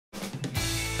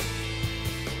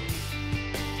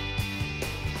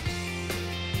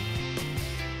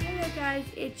guys,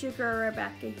 it's your girl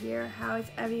Rebecca here. How is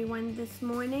everyone this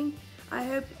morning? I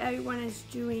hope everyone is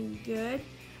doing good.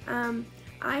 I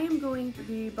am going to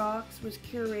beauty box was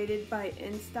curated by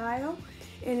InStyle,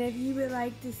 and if you would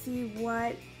like to see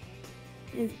what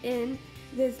is in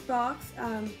this box,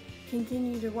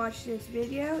 continue to watch this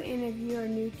video. And if you are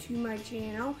new to my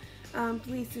channel,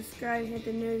 please subscribe, hit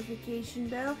the notification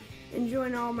bell, and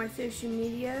join all my social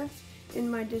media in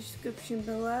my description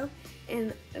below.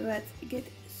 And let's get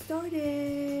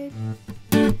started.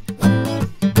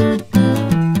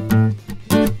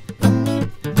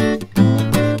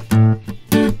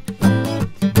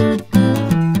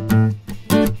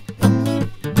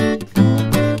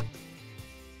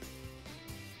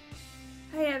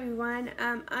 Hey everyone,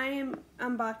 I am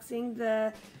unboxing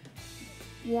the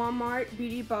Walmart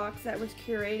beauty box that was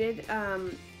curated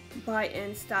by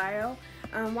InStyle.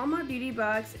 Walmart beauty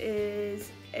box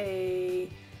is a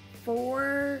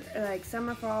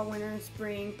summer, fall, winter, and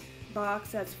spring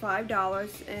box that's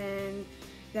 $5, and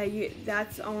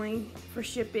that's only for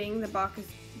shipping. The box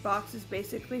is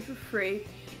basically for free,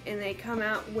 and they come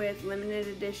out with limited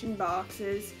edition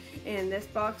boxes, and this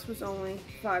box was only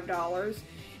 $5.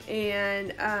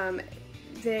 And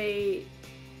they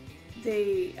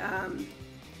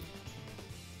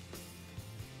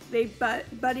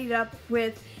buddied up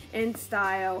with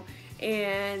InStyle,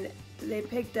 and they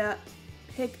picked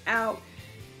out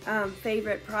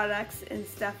favorite products and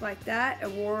stuff like that,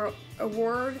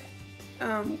 award-worthy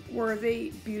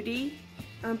beauty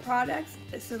products.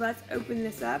 So let's open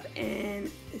this up and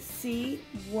see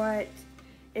what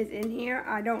is in here.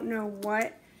 I don't know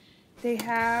what they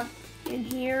have in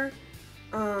here.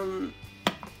 I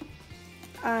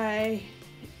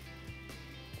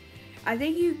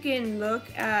think you can look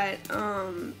at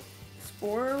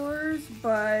spoilers,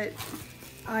 but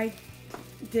I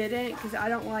didn't, because I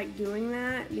don't like doing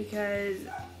that, because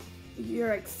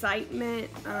your excitement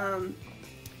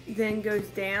then goes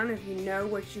down if you know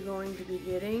what you're going to be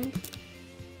getting.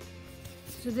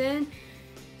 So then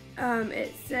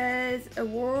it says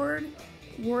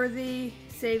award-worthy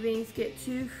savings, get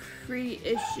 2 free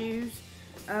issues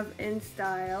of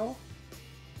InStyle.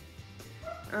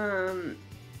 And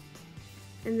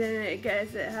then it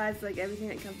has like everything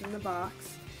that comes in the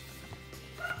box.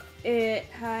 It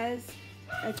has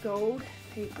a gold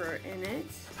paper in it,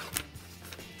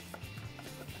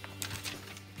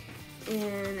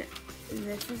 and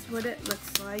this is what it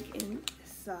looks like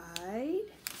inside.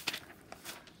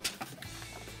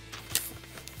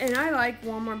 And I like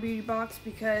Walmart beauty box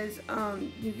because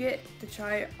you get to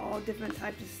try all different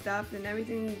types of stuff, and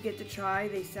everything you get to try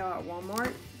they sell at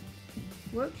Walmart.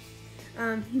 Whoops.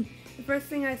 The first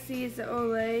thing I see is the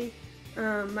Olay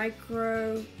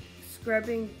Micro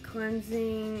Scrubbing,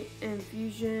 Cleansing,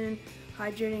 Infusion,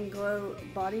 Hydrating Glow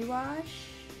Body Wash.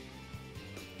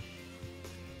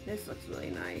 This looks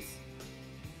really nice.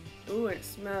 Ooh, and it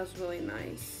smells really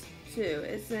nice too.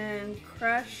 It's in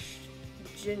crushed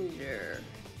ginger.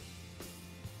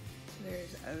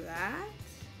 There's that.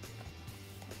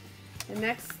 The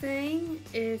next thing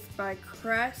is by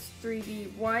Crest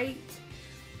 3D White.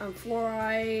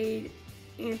 Fluoride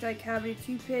anti-cavity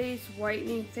toothpaste,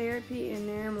 whitening therapy, and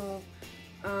enamel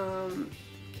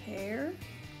care.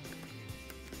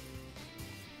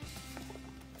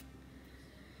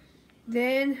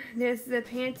 Then there's the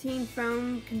Pantene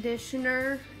foam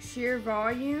conditioner, sheer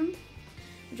volume,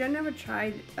 which I never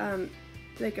tried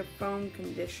like a foam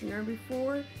conditioner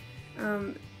before.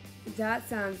 That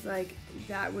sounds like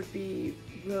that would be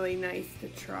really nice to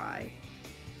try.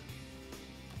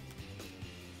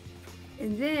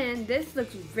 And then this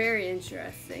looks very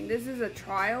interesting. This is a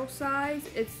trial size.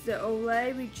 It's the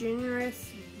Olay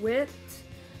Regenerous Whipped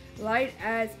Light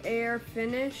as Air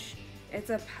Finish. It's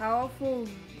a powerful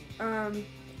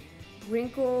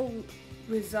wrinkle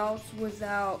results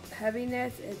without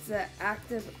heaviness. It's an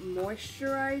active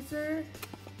moisturizer.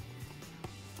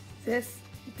 This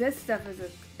stuff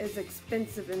is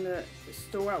expensive in the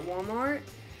store at Walmart,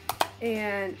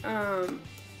 and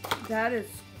that is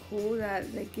cool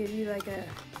that they give you like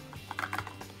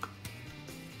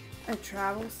a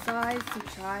travel size to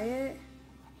try it.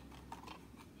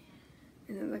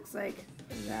 And it looks like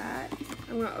that.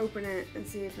 I'm gonna open it and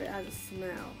see if it has a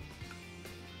smell.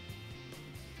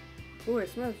 Ooh, it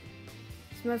smells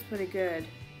pretty good.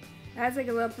 It has like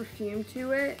a little perfume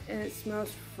to it, and it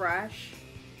smells fresh.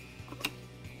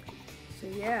 So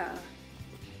yeah.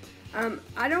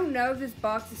 I don't know if this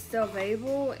box is still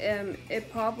available. It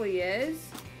probably is.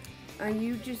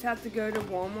 You just have to go to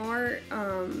Walmart,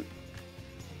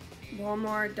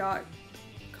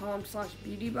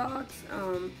 walmart.com/beautybox,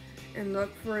 and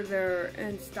look for their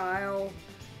InStyle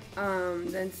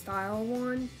the Style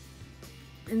one.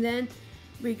 And then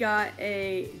we got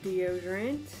a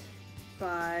deodorant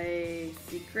by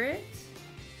Secret.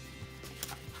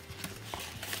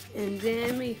 And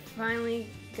then we finally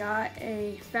got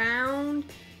a Found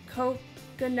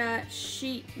coconut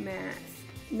sheet mask,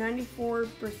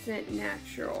 94%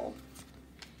 natural.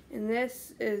 And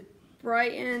this is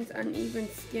brightens uneven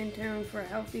skin tone for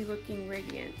healthy looking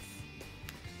radiance.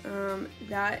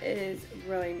 That is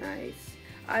really nice.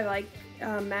 I like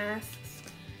masks.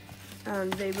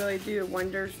 They really do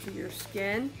wonders to your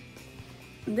skin.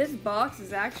 This box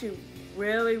is actually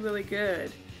really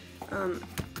good.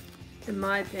 In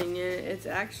my opinion, it's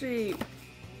actually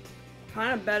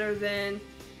kind of better than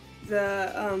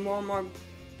the Walmart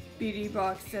beauty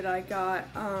box that I got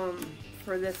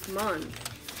for this month.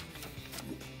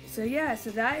 So yeah,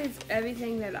 so that is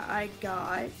everything that I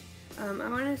got. I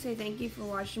want to say thank you for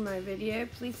watching my video.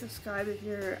 Please subscribe if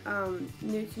you're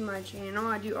new to my channel.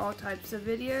 I do all types of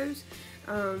videos.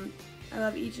 I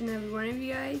love each and every one of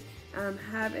you guys.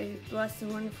 Have a blessed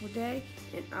and wonderful day,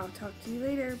 and I'll talk to you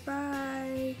later.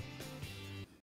 Bye.